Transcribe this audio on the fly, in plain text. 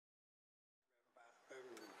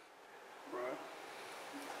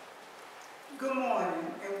Good morning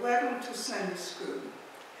and welcome to Sunday School.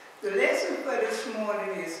 The lesson for this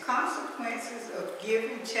morning is Consequences of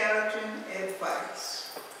Giving Challenging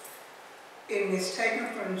Advice. It is taken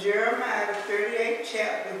from Jeremiah the 38th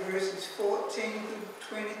chapter, verses 14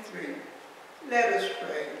 through 23. Let us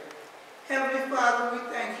pray. Heavenly Father, we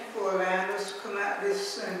thank you for allowing us to come out this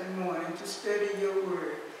Sunday morning to study your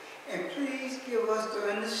word. And please give us the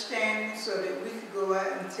understanding so that we can go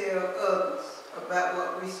out and tell others about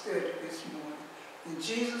what we studied this morning. In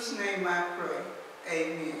Jesus' name I pray.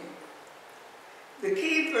 Amen. The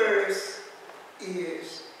key verse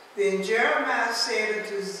is, Then Jeremiah said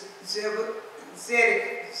unto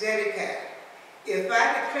Zedekiah, If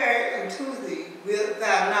I declare unto thee, wilt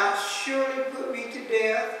thou not surely put me to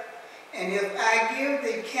death? And if I give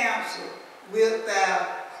thee counsel, wilt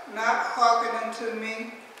thou not hearken unto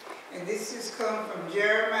me? And this is come from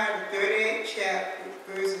Jeremiah the 38th chapter,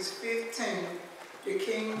 verses 15, the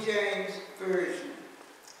King James Version.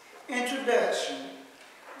 Introduction.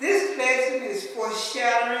 This lesson is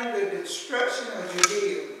foreshadowing the destruction of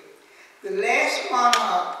Judea. The last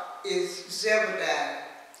monarch is Zedekiah,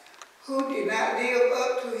 who did not live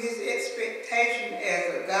up to his expectation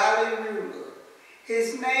as a godly ruler.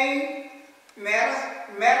 His name,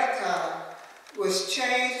 Mattathiah, was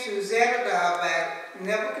changed to Zedekiah by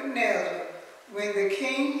Nebuchadnezzar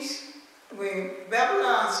when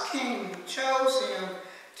Babylon's king chose him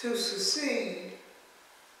to succeed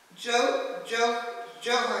Jehoiachin.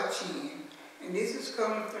 And this is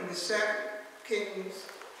coming from the 2nd Kings,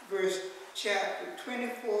 chapter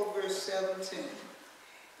 24, verse 17.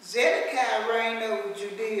 Zedekiah reigned over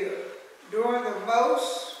Judea during the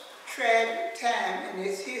most tragic time in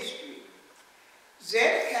its history.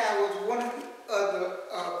 Zedekiah was one of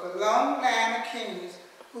the long line of kings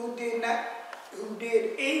who did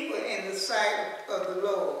evil in the sight of the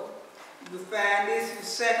Lord. You will find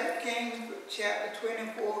this in 2 Kings chapter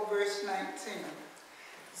 24, verse 19.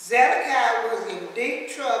 Zedekiah was in deep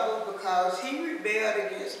trouble because he rebelled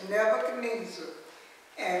against Nebuchadnezzar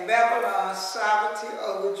and Babylon's sovereignty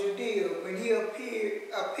over Judea when he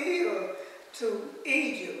appealed to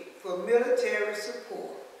Egypt for military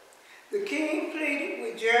support. The king pleaded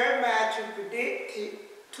with Jeremiah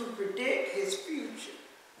to predict his future.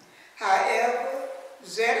 However,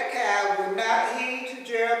 Zedekiah would not heed to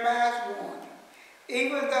Jeremiah's warning.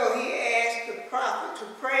 Even though he asked the prophet to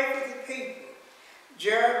pray for the people,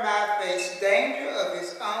 Jeremiah faced danger of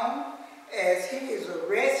his own as he is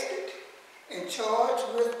arrested and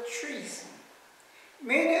charged with treason.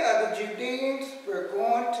 Many of the Judeans were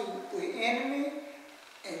going to the enemy,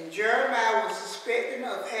 and Jeremiah was suspected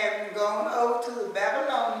of having gone over to the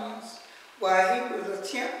Babylonians while he was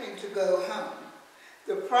attempting to go home.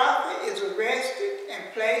 The prophet is arrested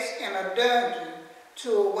and placed in a dungeon to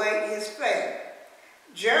await his fate.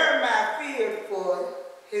 Jeremiah feared for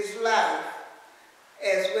his life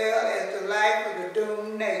as well as the life of the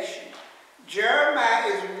doomed nation. Jeremiah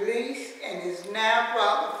is released and is now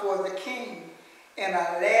brought before the king in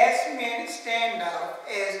a last-minute standoff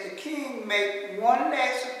as the king made one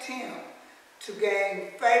last attempt to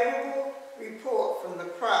gain favorable report from the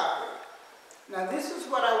prophet. Now this is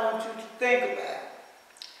what I want you to think about.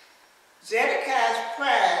 Zedekiah's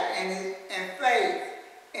pride and faith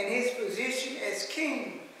in his position as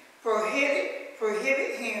king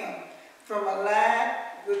prohibit him from aligning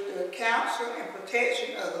with the counsel and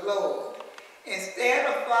protection of the Lord. Instead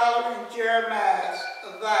of following Jeremiah's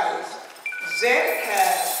advice,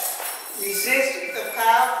 Zedekiah resisted the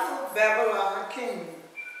powerful Babylon king,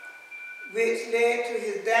 which led to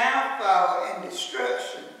his downfall and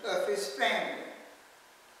destruction of his family.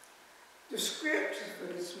 The scriptures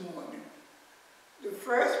for this morning. The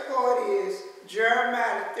first part is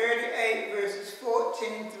Jeremiah 38, verses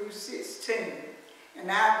 14 through 16.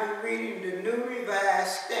 And I'll be reading the New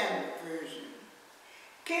Revised Standard Version.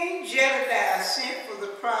 King Jedediah sent for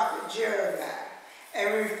the prophet Jeremiah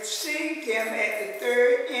and received him at the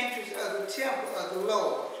third entrance of the temple of the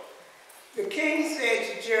Lord. The king said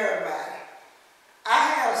to Jeremiah, I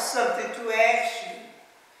have something to ask you.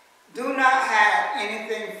 Do not hide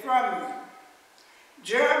anything from me.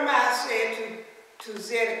 Jeremiah said to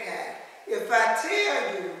Zedekiah, If I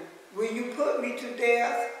tell you, will you put me to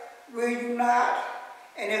death? Will you not?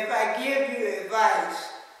 And if I give you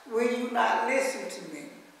advice, will you not listen to me?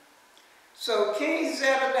 So King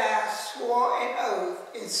Zedekiah swore an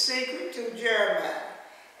oath in secret to Jeremiah,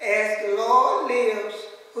 As the Lord lives,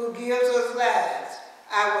 who gives us lives,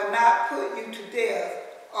 I will not put you to death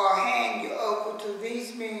or hand you over to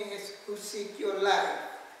these men who seek your life.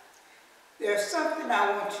 There's something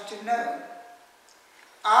I want you to know.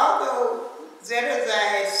 Although Zedekiah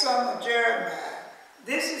had summoned Jeremiah,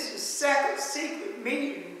 this is the second secret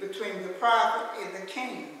meeting between the prophet and the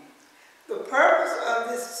king. The purpose of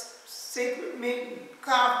this secret meeting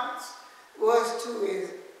conference was to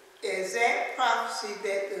exact prophecy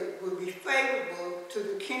that would be favorable to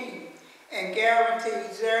the king and guarantee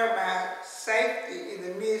Jeremiah's safety in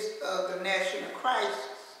the midst of the national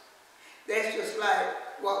crisis. That's just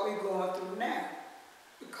like what we're going through now,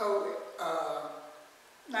 the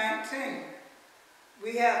COVID-19.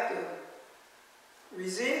 We have to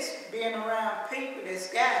resist being around people that's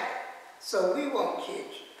got it, so we won't catch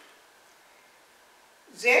it.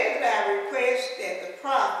 Zedekiah requests that the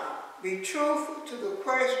prophet be truthful to the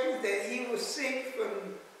questions that he will seek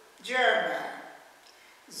from Jeremiah.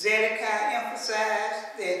 Zedekiah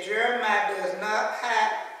emphasized that Jeremiah does not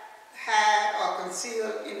hide or conceal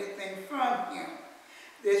anything from him.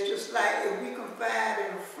 That's just like if we confide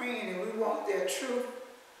in a friend and we want their truth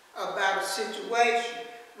about a situation,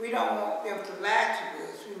 we don't want them to lie to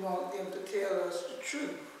us. We want them to tell us the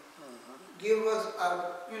truth. Give us,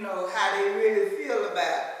 how they really feel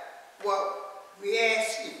about what we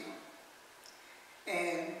ask them.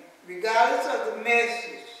 And regardless of the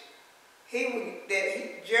message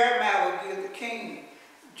Jeremiah would give the king,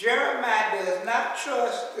 Jeremiah does not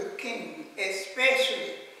trust the king,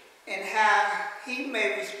 especially in how he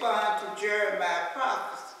may respond to Jeremiah's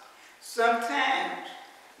prophecy. Sometimes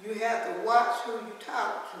you have to watch who you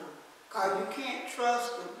talk to, because you can't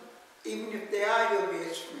trust them, even if they are your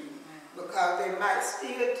best friend, because they might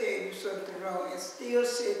still tell you something wrong and still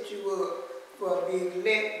set you up for a big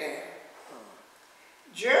letdown.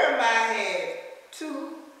 Jeremiah had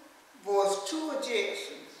voiced two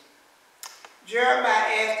objections. Jeremiah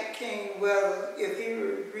asked the king whether if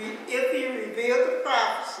he revealed the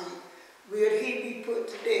prophecy, will he be put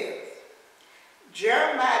to death.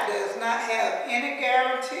 Jeremiah does not have any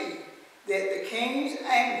guarantee that the king's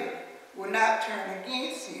anger will not turn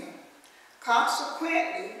against him.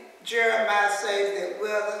 Consequently, Jeremiah says that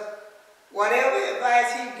whatever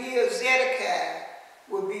advice he gives Zedekiah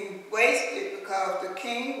will be wasted because the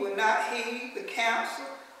king will not heed the counsel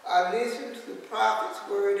or listen to the prophet's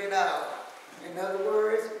word at all. In other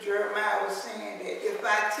words, Jeremiah was saying that if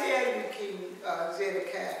I tell you, King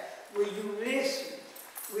Zedekiah, will you listen?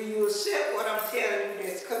 Will you accept what I'm telling you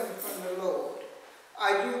that's coming from the Lord?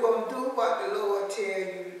 Are you going to do what the Lord tells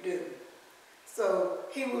you to do? So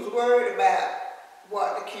he was worried about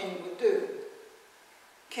what the king would do.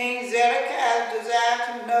 King Zedekiah's desire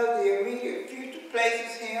to know the immediate future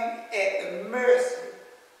places him at the mercy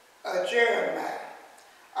of Jeremiah.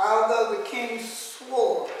 Although the king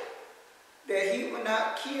swore that he would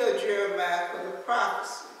not kill Jeremiah for the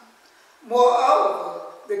prophecy.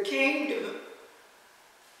 Moreover, the king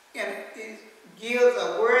gives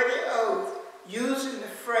a worthy oath using the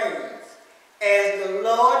phrase, "As the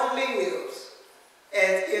Lord lives,"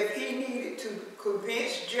 as if he needed to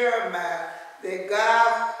convince Jeremiah that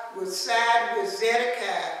God would side with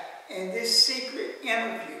Zedekiah in this secret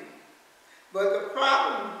interview. But the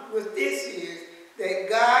problem with this is that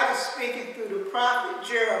God is speaking through the prophet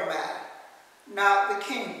Jeremiah, not the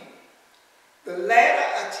king. The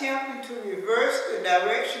latter attempting to reverse the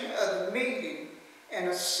direction of the meeting and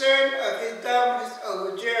asserting of his dominance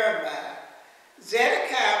over Jeremiah.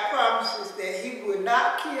 Zedekiah promises that he would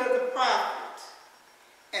not kill the prophet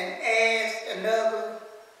and adds another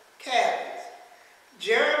caveat.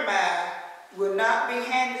 Jeremiah will not be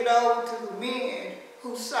handed over to the men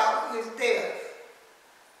who sought his death.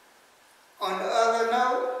 On the other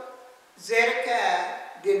note, Zedekiah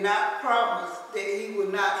did not promise that he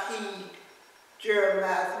would not heed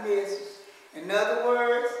Jeremiah's message. In other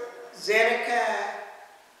words, Zedekiah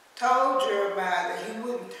told Jeremiah that he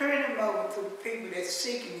wouldn't turn him over to people that's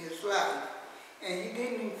seeking his life. And he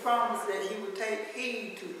didn't even promise that he would take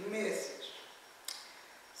heed to the message.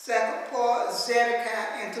 Second part,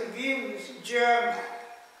 Zedekiah interviews Jeremiah.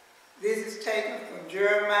 This is taken from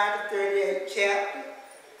Jeremiah the 38th chapter,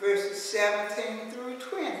 verses 17 through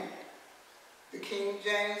 20. The King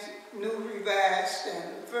James New Revised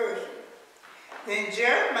Standard Version. Then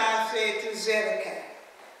Jeremiah said to Zedekiah,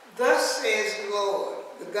 "Thus says the Lord,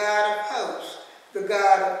 the God of hosts, the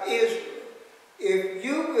God of Israel, if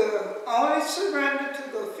you will only surrender to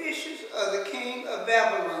the officials of the king of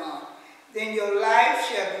Babylon, then your life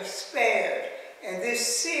shall be spared, and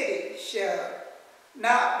this city shall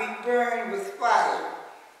not be burned with fire,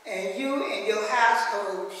 and you and your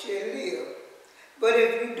household shall live. But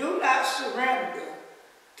if you do not surrender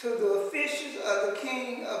to the officials of the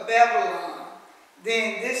king of Babylon,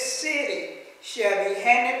 then this city shall be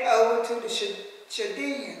handed over to the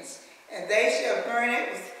Chaldeans, and they shall burn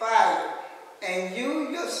it with fire, and you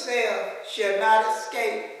yourself shall not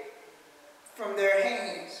escape from their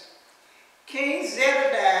hands." King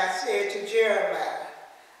Zedekiah said to Jeremiah,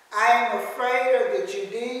 I am afraid of the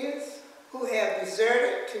Judeans who have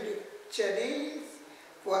deserted to the Chaldeans,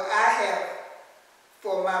 for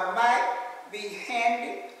my might be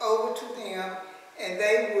handed over to them, and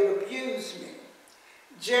they would abuse me.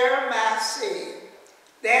 Jeremiah said,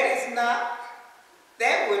 that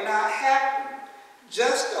will not happen.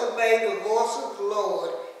 Just obey the voice of the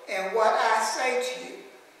Lord and what I say to you,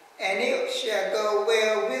 and it shall go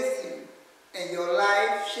well with you, and your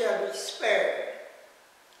life shall be spared.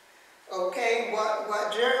 Okay,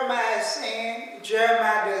 what Jeremiah is saying,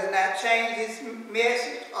 Jeremiah does not change his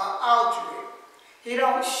message or alter it. He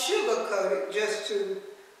don't sugarcoat it just to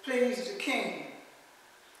please the king.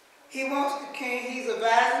 He wants the king, he's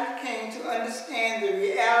advising the king to understand the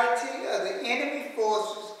reality of the enemy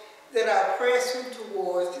forces that are pressing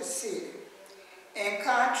towards the city. In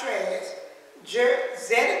contrast,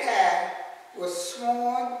 Zedekiah was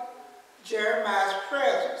sworn Jeremiah's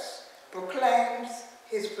presence, proclaims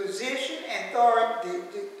his position and authority,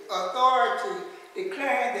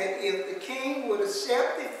 declaring that if the king would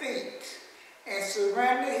accept defeat and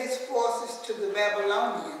surrender his forces to the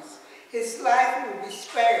Babylonians, his life would be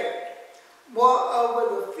spared.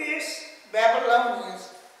 Moreover, the fierce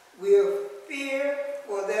Babylonians will fear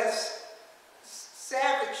for their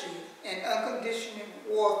savagery and unconditional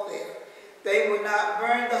warfare. They will not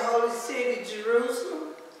burn the holy city Jerusalem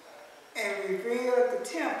and reveal the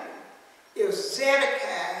temple if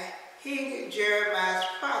Zedekiah heeded Jeremiah's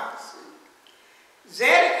prophecy.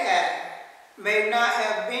 Zedekiah may not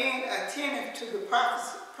have been attentive to the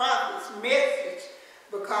prophet's message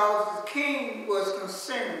because the king was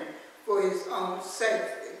concerned for his own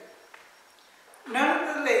safety.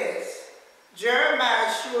 Nonetheless, Jeremiah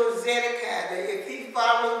assured Zedekiah that if he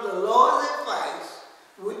followed the Lord's advice,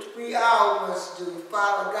 which we all must do,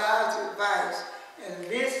 follow God's advice and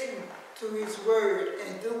listen to his word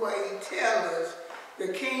and do what he tells us, the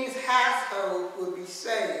king's household will be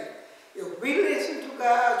saved. If we listen to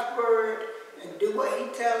God's word and do what he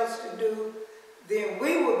tells us to do, then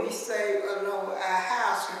we will be saved along with our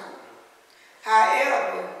household.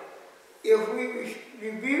 However, if we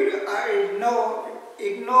rebuke or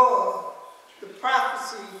ignore the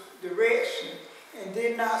prophecy direction and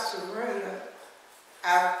did not surrender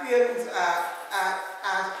our feelings,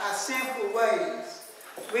 our sinful ways,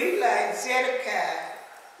 we, like Zedekiah,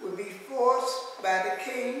 will be forced by the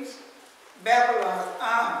king's Babylon's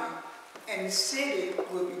army, and the city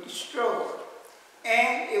will be destroyed,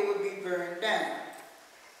 and it will be burned down.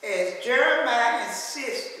 As Jeremiah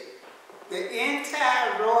insisted, the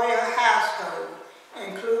entire royal household,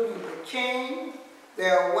 including the king,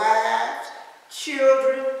 their wives,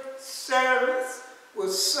 children, servants, will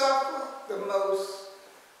suffer the most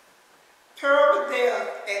terrible death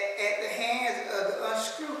at the hands of the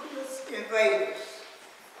unscrupulous invaders.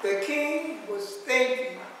 The king was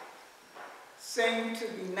thinking, seemed to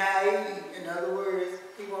be naive. In other words,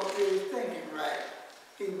 he wasn't really thinking right.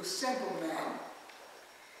 He was simple-minded.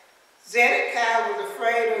 Zedekiah was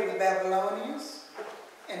afraid of the Babylonians,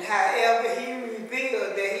 and however he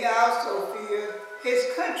revealed that he also feared his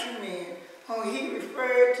countrymen, whom he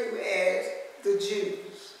referred to as the Jews.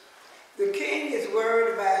 The king is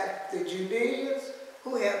worried about the Judeans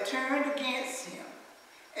who have turned against him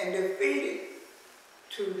and defeated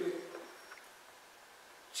to the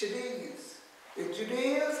Chaldeans. The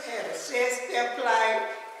Judeans had assessed their plight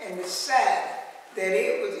and decided that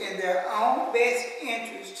it was in their own best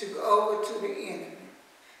interest to go over to the enemy.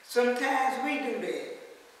 Sometimes we do that.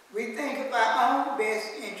 We think of our own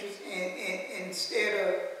best interest instead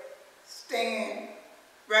of staying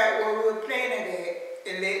right where we're planted at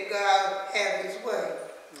and let God have his way.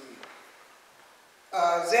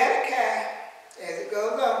 Zedekiah, as it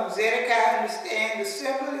goes on, Zedekiah understands the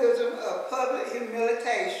symbolism of public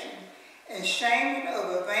humiliation and shaming of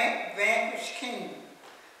a vanquished king,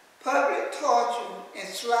 public torture and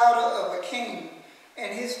slaughter of a king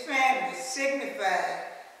and his family signify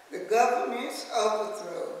the government's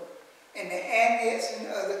overthrow and the annexing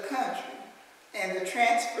of the country and the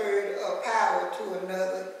transfer of power to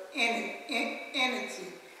another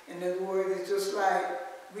entity. In other words, it's just like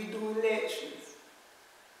we do elections.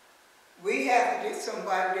 We have to get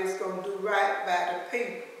somebody that's going to do right by the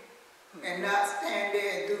people and not stand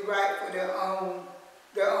there and do right for their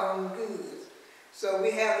own goods. So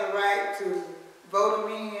we have the right to vote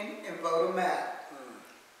them in and vote them out.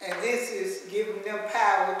 And this is giving them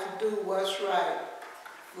power to do what's right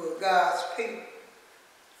for God's people.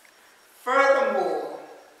 Furthermore,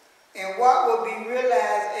 in what will be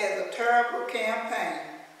realized as a terrible campaign,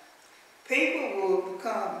 people will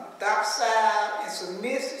become docile and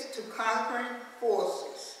submissive to conquering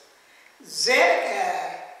forces.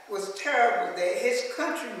 Zedekiah was terrible that his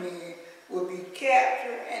countrymen would be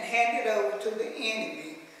captured and handed over to the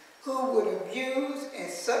enemy, who would abuse and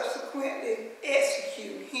subsequently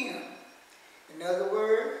execute him. In other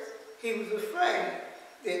words, he was afraid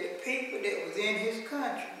that the people that was in his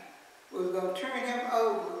country was going to turn him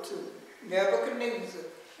over to Nebuchadnezzar,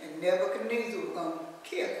 and Nebuchadnezzar was going to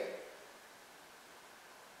kill him.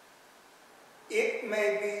 It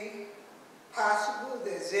may be possible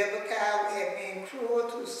that Zedekiah had been cruel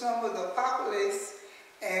to some of the populace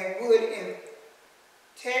and would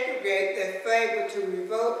integrate their favor to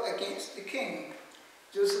revolt against the king,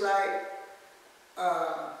 just like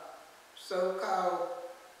so-called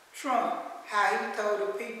Trump, how he told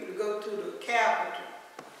the people to go to the Capitol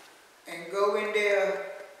and go in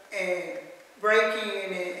there and break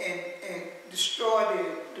in and destroy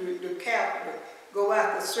the Capitol, go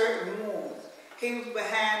after certain ones. He was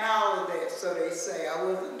behind all of that, so they say. I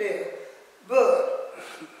wasn't there. But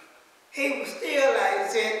he was still like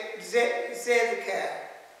Zedekiah,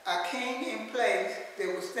 a king in place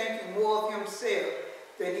that was thinking more of himself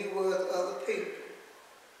than he was other people.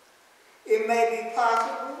 It may be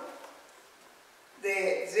possible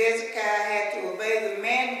that Zedekiah had to obey the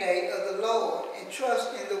mandate of the Lord and trust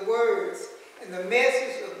in the words and the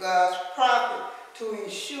message of God's prophet to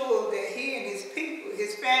ensure that he and his people,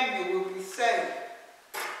 his family, will be saved.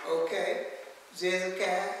 Okay,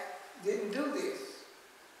 Zedekiah didn't do this.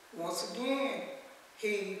 Once again,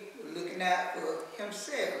 he was looking out for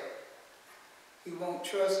himself. He won't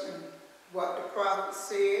trust in what the prophet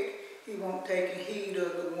said. He won't take heed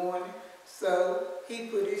of the warning. So he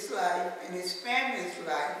put his life and his family's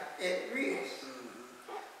life at risk.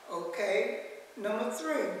 Okay, number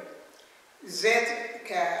 3.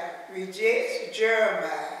 Zedekiah rejects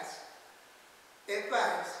Jeremiah's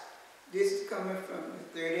advice. This is coming from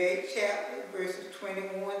the 38th chapter, verses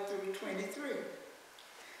 21 through 23.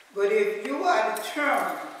 But if you are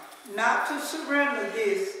determined not to surrender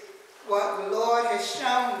this, what the Lord has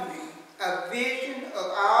shown me, a vision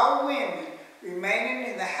of all women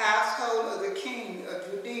remaining in the household of the king of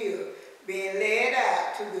Judea, being led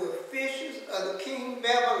out to the officials of the king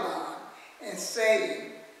Babylon, and saying,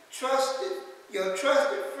 your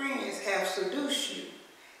trusted friends have seduced you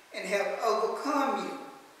and have overcome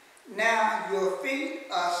you. Now your feet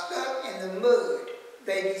are stuck in the mud.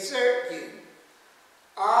 They desert you.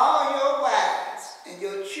 All your wives and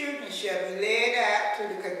your children shall be led out to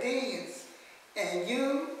the Chaldeans, and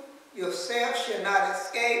you yourself shall not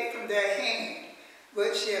escape from their hand,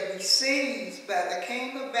 but shall be seized by the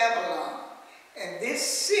king of Babylon, and this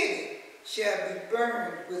city shall be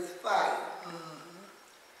burned with fire.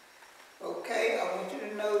 Okay, I want you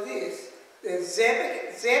to know this, that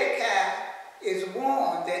Zedekiah is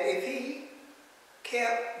warned that if he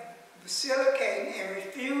kept vacillating and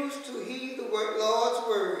refused to heed the Lord's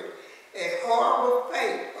word, a horrible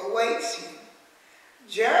fate awaits him.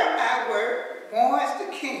 Jeremiah warns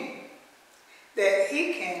the king that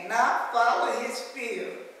he cannot follow his fear,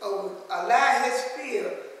 or allow his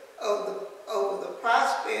fear over the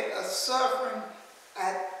prospect of suffering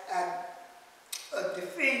a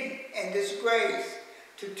defeat and disgrace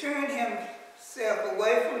to turn himself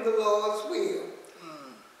away from the Lord's will.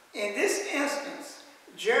 In this instance,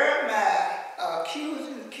 Jeremiah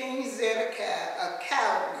accusing King Zedekiah of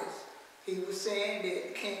cowardice. He was saying that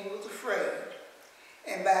the king was afraid.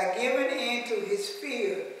 And by giving in to his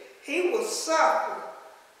fear, he will suffer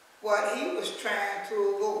what he was trying to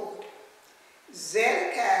avoid.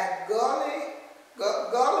 Zedekiah's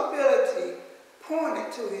gullibility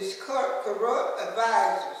pointed to his corrupt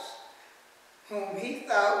advisors, whom he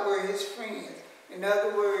thought were his friends. In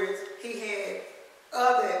other words, he had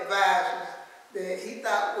other advisors that he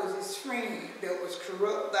thought was his friend that was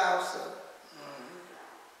corrupt also.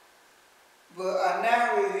 But are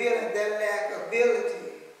now revealing their lack of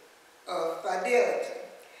fidelity.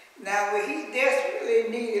 Now when he desperately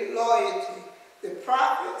needed loyalty, the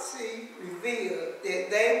prophecy revealed that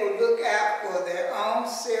they would look out for their own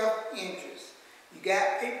self-interest. You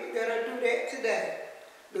got people that'll do that today.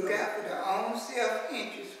 Look out for their own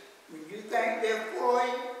self-interest. When you think they're for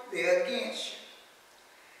you, they're against you.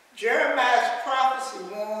 Jeremiah's prophecy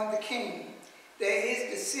warned the king that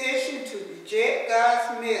his decision to reject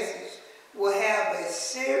God's message will have a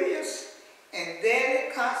serious and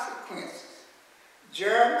deadly consequences.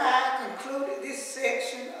 Jeremiah concluded this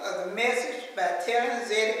section of the message by telling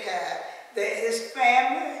Zedekiah that his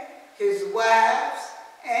family, his wives,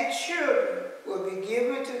 and children will be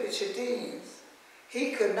given to the Chaldeans.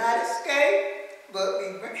 He could not escape, but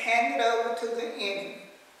be handed over to the enemy.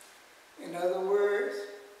 In other words,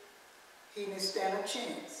 he didn't stand a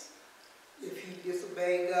chance. if he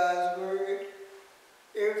disobeyed God's word,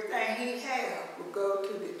 everything he had would go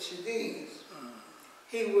to the Chaldeans.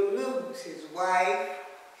 He would lose his wife,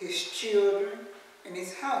 his children, and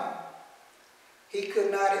his home. He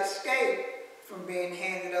could not escape from being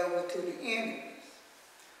handed over to the enemies.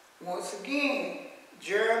 Once again,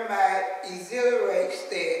 Jeremiah exhilarates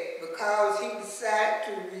that because he decided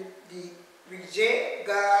to reject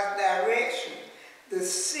God's direction, the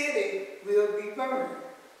city will be burned.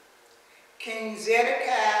 King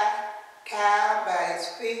Zedekiah, cowed by his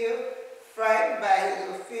fear, frightened by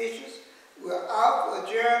his officials, will offer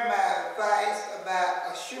Jeremiah advice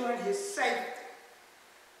about assuring his safety.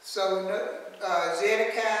 So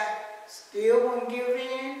Zedekiah still wouldn't give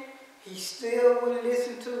in. He still wouldn't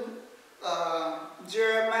listen to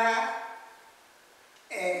Jeremiah,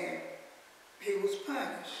 and he was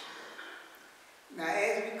punished. Now,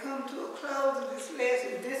 as we come to a close of this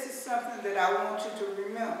lesson, this is something that I want you to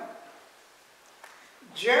remember.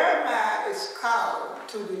 Jeremiah is called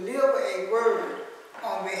to deliver a word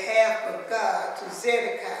on behalf of God to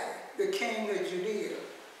Zedekiah, the king of Judea.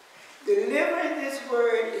 Delivering this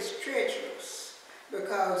word is treacherous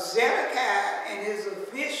because Zedekiah and his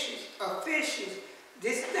officials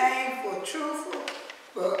disdain for truthful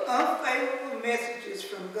but unfavorable messages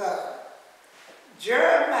from God.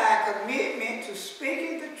 Jeremiah's commitment to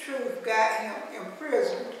speaking the truth got him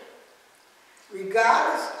imprisoned.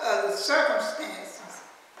 Regardless of the circumstances,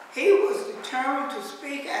 he was determined to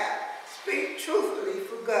speak truthfully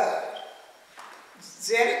for God.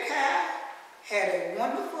 Zedekiah had a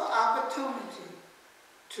wonderful opportunity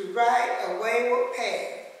to right a wayward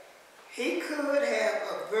path. He could have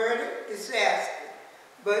averted disaster,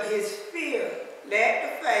 but his fear, lack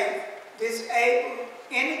of faith, disabled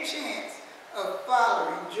any chance of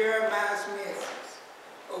following Jeremiah's message.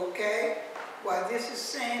 Okay? What this is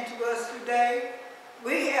saying to us today,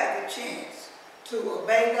 we have the chance to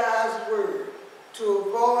obey God's word, to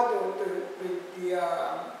avoid the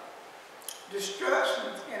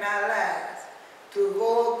destructions in our lives, to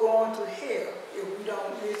avoid going to hell if we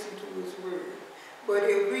don't listen to his word. But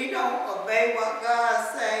if we don't obey what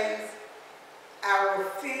God says, our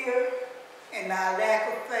fear and our lack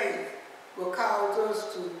of faith will cause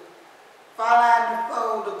us to fall out in the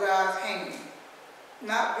fold of God's hand,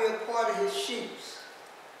 not be a part of his sheep.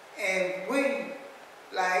 And we,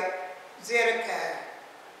 like Zedekiah,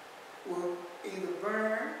 will either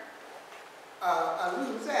burn or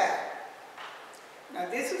lose out. Now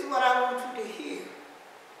this is what I want you to hear.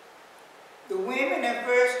 The women in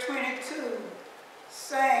verse 22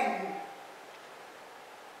 sang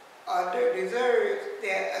or deserves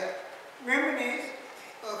that a remnant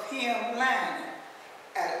of him lining.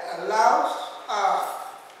 A lost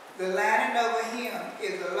the lining of a hymn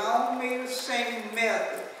is a long meter singing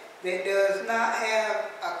method that does not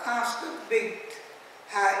have a constant beat.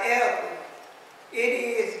 However, it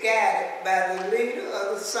is guided by the leader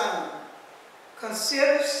of the song.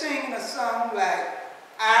 Consider singing a song like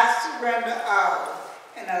I Surrender All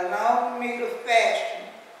in a long meter fashion,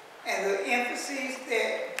 and the emphasis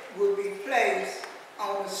that will be placed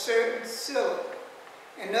on a certain syllable.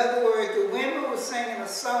 In other words, the women were singing a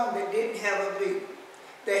song that didn't have a beat.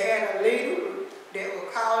 They had a leader that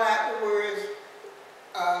would call out the words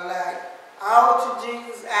like, all to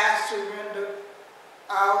Jesus I surrender,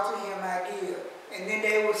 all to him I give. And then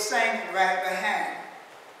they would sing it right behind.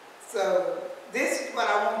 So this is what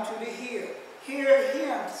I want you to hear. Hear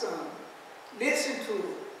him sing. Listen to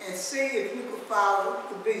it and see if you can follow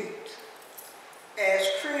the beat. As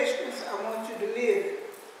Christians, I want you to live it.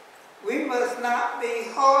 We must not be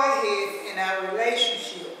hard-headed in our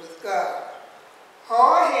relationship with God.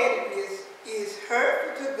 Hard-headedness is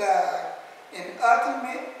hurtful to God and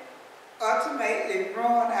ultimately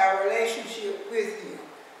ruin our relationship with him.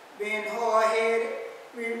 Being hard-headed,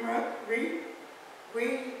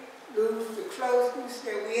 we lose the closeness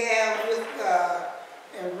that we have with God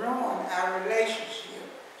and ruin our relationship.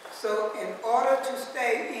 So in order to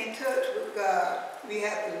stay in touch with God, we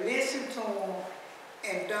have to listen to him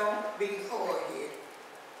and don't be hard-headed,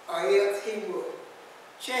 or else he will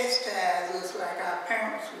chastise us like our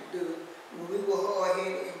parents would do when we were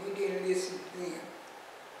hard-headed and we didn't listen to them.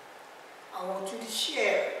 I want you to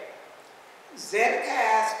share it.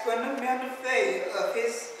 Zedekiah's fundamental failure of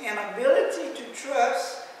his inability to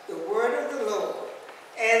trust the word of the Lord.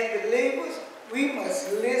 As believers, we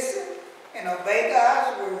must listen and obey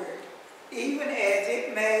God's word, even as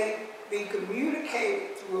it may be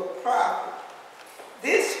communicated through a prophet.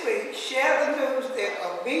 This week, share the news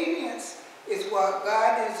that obedience is what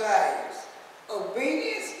God desires.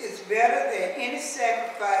 Obedience is better than any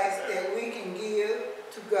sacrifice that we can give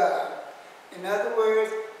to God. In other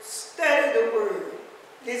words, study the word.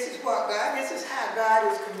 This is how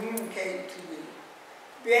God is communicating to you.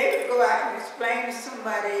 Be able to go out and explain to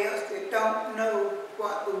somebody else that don't know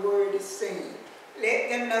what the word is saying. Let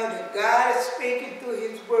them know that God is speaking through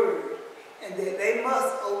his word and that they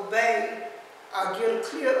must obey or get a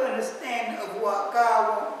clear understanding of what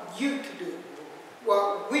God wants you to do,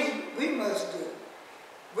 what we must do.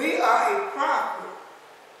 We are a prophet,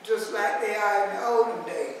 just like they are in the olden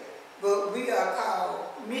days, but we are called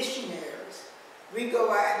missionaries. We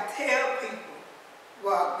go out and tell people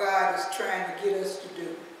what God is trying to get us to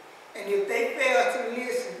do. And if they fail to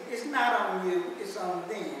listen, it's not on you, it's on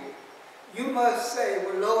them. You must say,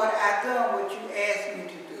 well, Lord, I've done what you asked me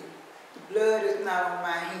to do. The blood is not on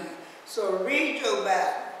my hand. So read your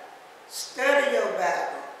Bible, study your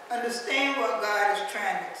Bible, understand what God is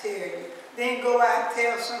trying to tell you. Then go out and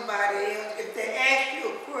tell somebody else. If they ask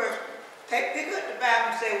you a question, pick up the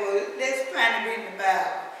Bible and say, well, let's find it in the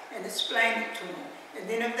Bible and explain it to them. And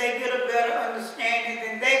then if they get a better understanding,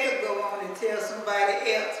 then they could go on and tell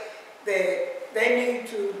somebody else that they need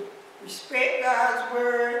to respect God's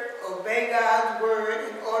word, obey God's word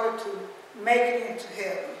in order to make it into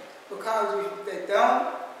heaven. Because if they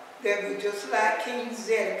don't, they'll be just like King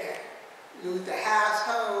Zedekiah, lose the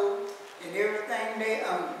household and everything they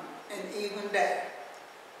own, and even die.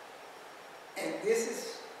 And this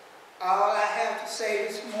is all I have to say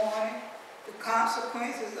this morning. The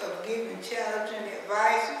consequences of giving challenging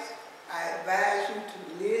advices, I advise you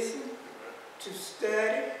to listen, to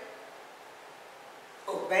study,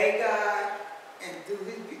 obey God, and do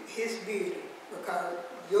his bidding, because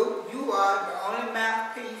you are the only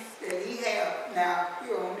mouthpiece that he has now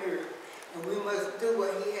here on earth, and we must do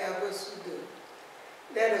what he has us to do.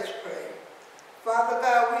 Let us pray. Father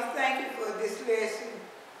God, we thank you for this lesson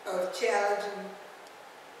of challenging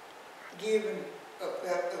giving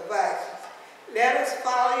advices. Let us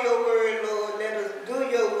follow your word, Lord. Let us do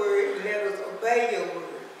your word, and let us obey your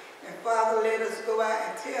word. And Father, let us go out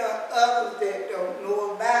and tell others that don't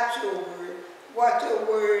know about your word, what your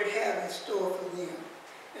word has in store for them.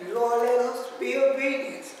 And Lord, let us be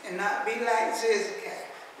obedient and not be like Zedekiah,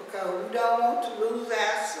 because we don't want to lose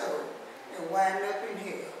our soul and wind up in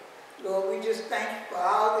hell. Lord, we just thank you for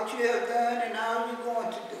all that you have done and all you're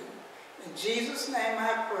going to do. In Jesus' name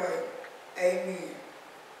I pray. Amen.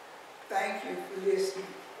 Thank you for listening.